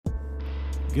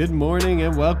Good morning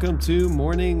and welcome to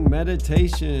Morning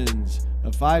Meditations,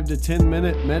 a 5 to 10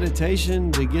 minute meditation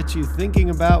to get you thinking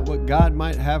about what God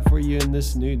might have for you in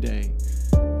this new day.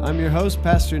 I'm your host,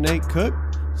 Pastor Nate Cook,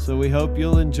 so we hope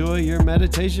you'll enjoy your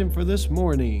meditation for this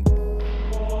morning.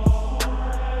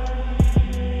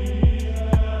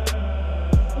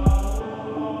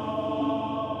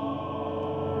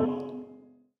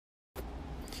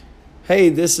 Hey,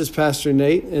 this is Pastor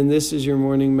Nate, and this is your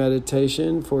morning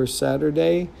meditation for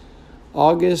Saturday,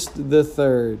 August the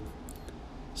 3rd.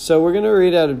 So we're going to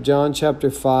read out of John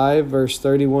chapter 5, verse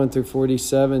 31 through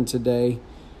 47 today.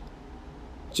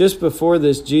 Just before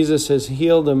this, Jesus has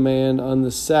healed a man on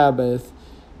the Sabbath,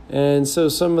 and so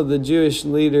some of the Jewish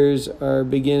leaders are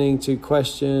beginning to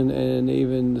question, and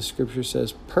even the scripture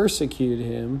says persecute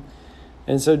him.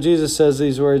 And so Jesus says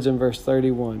these words in verse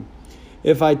 31.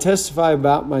 If I testify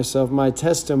about myself, my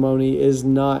testimony is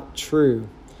not true.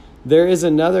 There is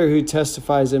another who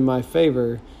testifies in my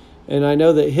favor, and I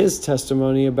know that his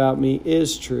testimony about me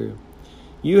is true.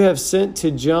 You have sent to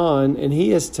John, and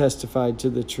he has testified to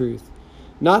the truth.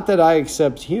 Not that I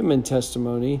accept human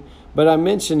testimony, but I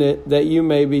mention it that you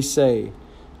may be saved.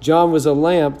 John was a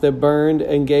lamp that burned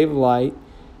and gave light,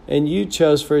 and you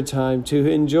chose for a time to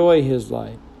enjoy his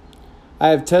light. I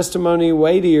have testimony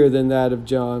weightier than that of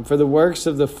John, for the works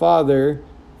that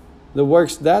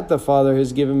the Father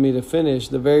has given me to finish,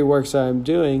 the very works I am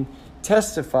doing,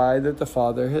 testify that the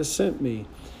Father has sent me.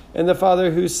 And the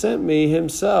Father who sent me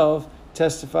himself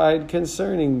testified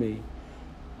concerning me.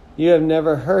 You have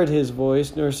never heard his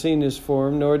voice, nor seen his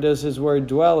form, nor does his word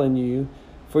dwell in you,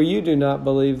 for you do not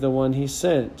believe the one he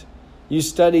sent. You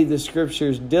study the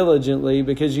scriptures diligently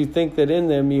because you think that in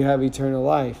them you have eternal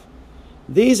life.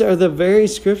 These are the very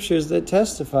scriptures that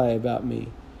testify about me.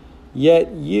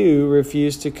 Yet you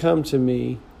refuse to come to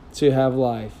me to have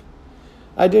life.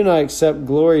 I do not accept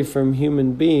glory from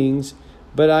human beings,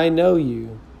 but I know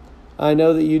you. I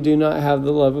know that you do not have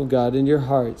the love of God in your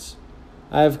hearts.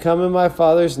 I have come in my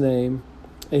Father's name,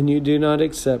 and you do not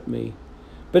accept me.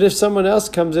 But if someone else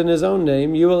comes in his own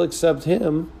name, you will accept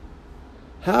him.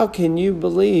 How can you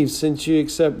believe, since you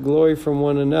accept glory from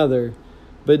one another,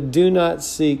 but do not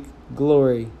seek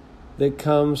glory that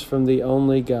comes from the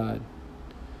only God?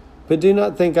 But do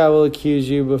not think I will accuse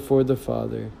you before the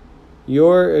Father.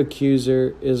 Your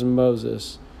accuser is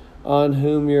Moses, on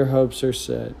whom your hopes are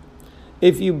set.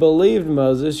 If you believed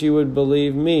Moses, you would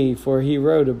believe me, for he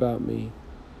wrote about me.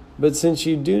 But since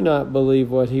you do not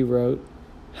believe what he wrote,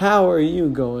 how are you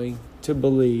going to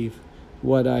believe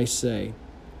what I say?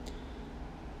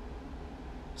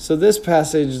 So this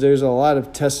passage, there's a lot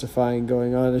of testifying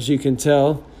going on, as you can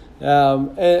tell.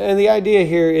 And the idea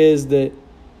here is that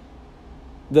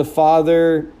the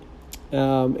Father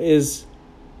has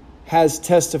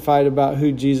testified about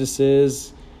who Jesus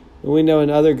is. We know in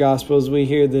other Gospels we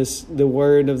hear the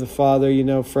word of the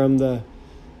Father, from the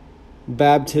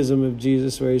baptism of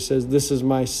Jesus, where he says, "This is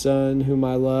my Son whom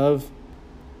I love.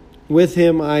 With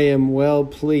him I am well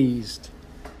pleased."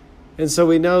 And so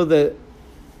we know that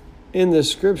in the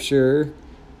Scripture,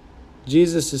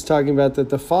 Jesus is talking about that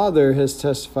the Father has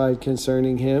testified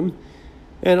concerning him.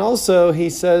 And also he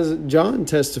says John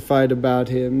testified about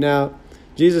him. Now,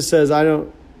 Jesus says, I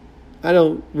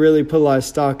don't really put a lot of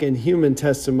stock in human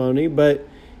testimony, but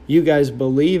you guys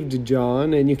believed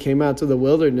John and you came out to the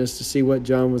wilderness to see what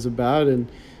John was about. And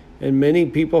many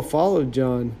people followed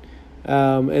John.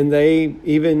 And they,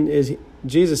 even as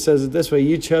Jesus says it this way,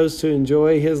 you chose to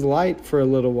enjoy his light for a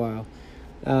little while.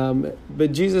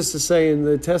 But Jesus is saying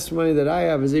the testimony that I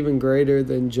have is even greater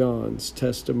than John's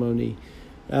testimony.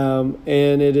 And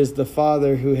it is the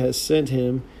Father who has sent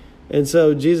him. And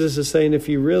so Jesus is saying if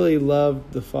you really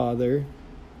loved the Father,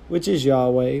 which is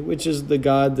Yahweh, which is the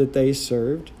God that they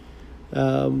served,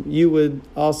 you would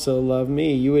also love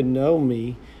me. You would know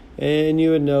me, and you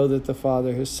would know that the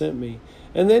Father has sent me.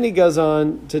 And then he goes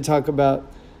on to talk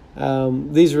about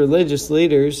these religious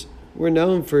leaders were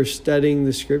known for studying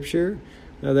the Scripture.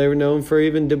 They were known for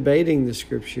even debating the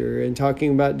Scripture and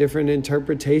talking about different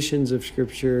interpretations of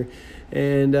Scripture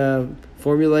and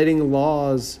formulating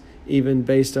laws even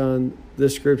based on the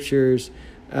Scriptures.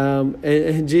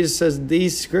 And Jesus says,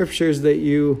 these Scriptures that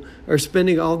you are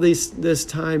spending all this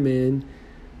time in,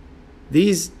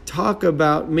 these talk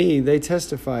about me. They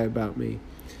testify about me.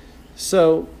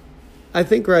 So I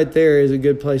think right there is a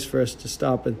good place for us to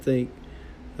stop and think.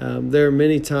 There are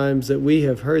many times that we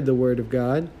have heard the Word of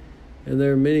God, and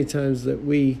there are many times that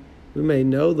we may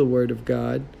know the Word of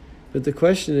God, but the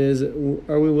question is,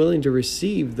 are we willing to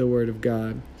receive the Word of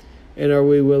God? And are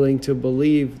we willing to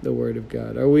believe the Word of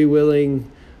God? Are we willing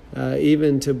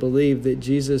even to believe that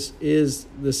Jesus is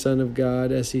the Son of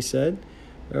God, as he said?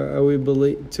 Are we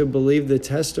to believe the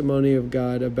testimony of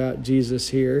God about Jesus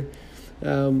here?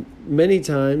 Many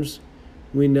times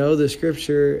we know the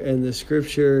Scripture, and the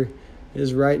Scripture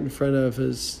is right in front of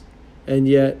us, and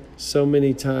yet so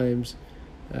many times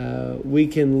we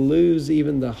can lose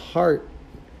even the heart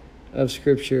of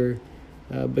Scripture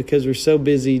because we're so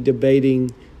busy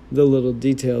debating the little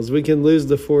details. We can lose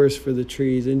the forest for the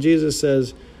trees. And Jesus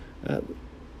says,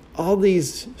 all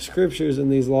these scriptures and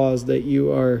these laws that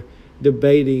you are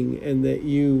debating and that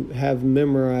you have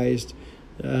memorized,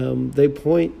 they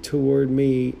point toward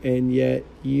me, and yet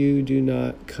you do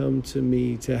not come to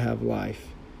me to have life.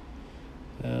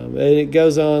 And it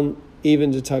goes on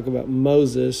even to talk about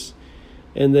Moses,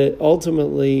 and that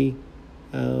ultimately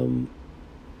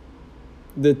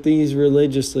that these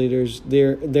religious leaders,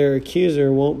 their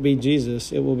accuser won't be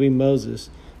Jesus, it will be Moses,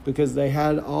 because they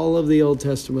had all of the Old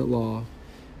Testament law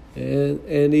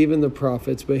and even the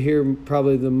prophets, but here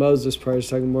probably the Moses part is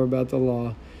talking more about the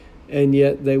law, and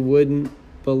yet they wouldn't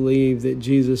believe that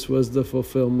Jesus was the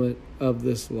fulfillment of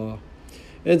this law.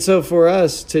 And so for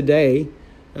us today,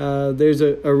 there's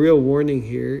a real warning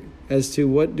here as to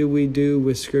what do we do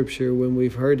with Scripture when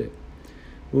we've heard it.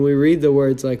 When we read the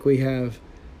words like we have,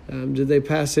 do they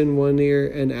pass in one ear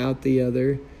and out the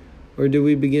other? Or do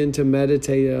we begin to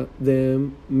meditate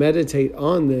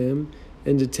on them,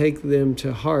 and to take them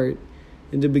to heart,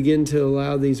 and to begin to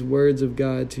allow these words of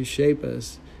God to shape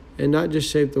us, and not just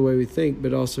shape the way we think,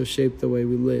 but also shape the way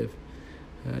we live?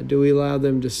 Do we allow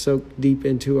them to soak deep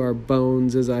into our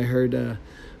bones, as I heard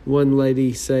one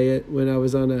lady say it when I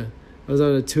was on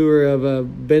a tour of a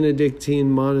Benedictine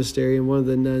monastery, and one of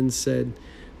the nuns said,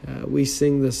 we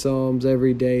sing the Psalms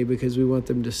every day because we want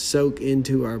them to soak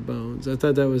into our bones. I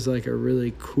thought that was like a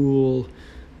really cool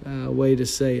way to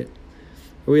say it.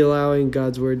 Are we allowing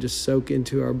God's word to soak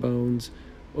into our bones,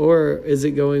 or is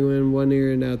it going in one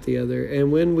ear and out the other?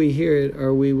 And when we hear it,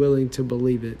 are we willing to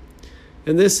believe it?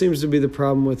 And this seems to be the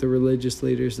problem with the religious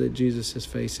leaders that Jesus is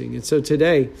facing. And so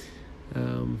today,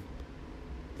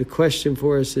 the question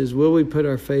for us is, will we put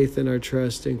our faith and our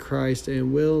trust in Christ,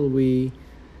 and will we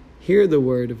hear the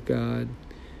word of God,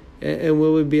 and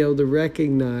will we be able to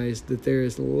recognize that there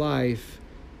is life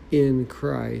in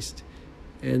Christ,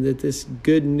 and that this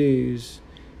good news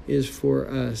is for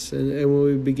us, and when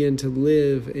we begin to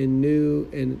live in new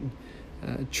and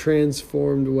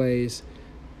transformed ways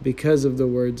because of the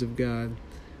words of God.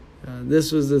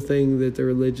 This was the thing that the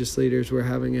religious leaders were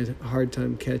having a hard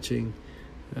time catching.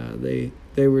 They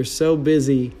were so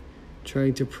busy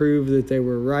trying to prove that they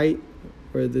were right,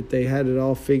 or that they had it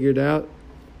all figured out,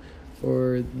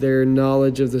 or their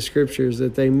knowledge of the Scriptures,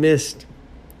 that they missed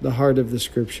the heart of the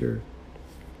Scripture.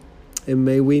 And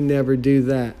may we never do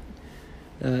that.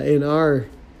 In our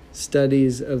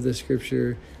studies of the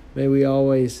Scripture, may we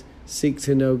always seek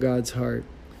to know God's heart.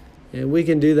 And we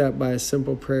can do that by a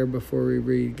simple prayer before we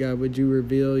read. God, would you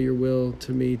reveal your will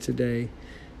to me today?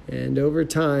 And over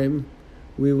time,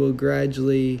 we will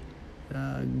gradually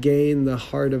gain the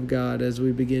heart of God as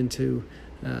we begin to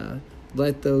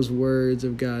let those words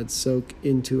of God soak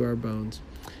into our bones.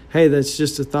 Hey, that's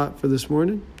just a thought for this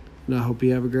morning, and I hope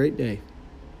you have a great day.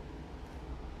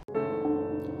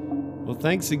 Well,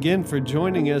 thanks again for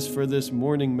joining us for this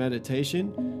morning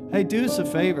meditation. Hey, do us a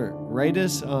favor, rate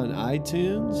us on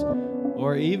iTunes,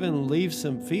 or even leave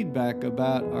some feedback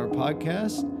about our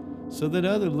podcast so that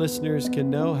other listeners can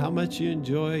know how much you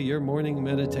enjoy your morning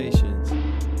meditations.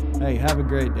 Hey, have a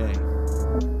great day.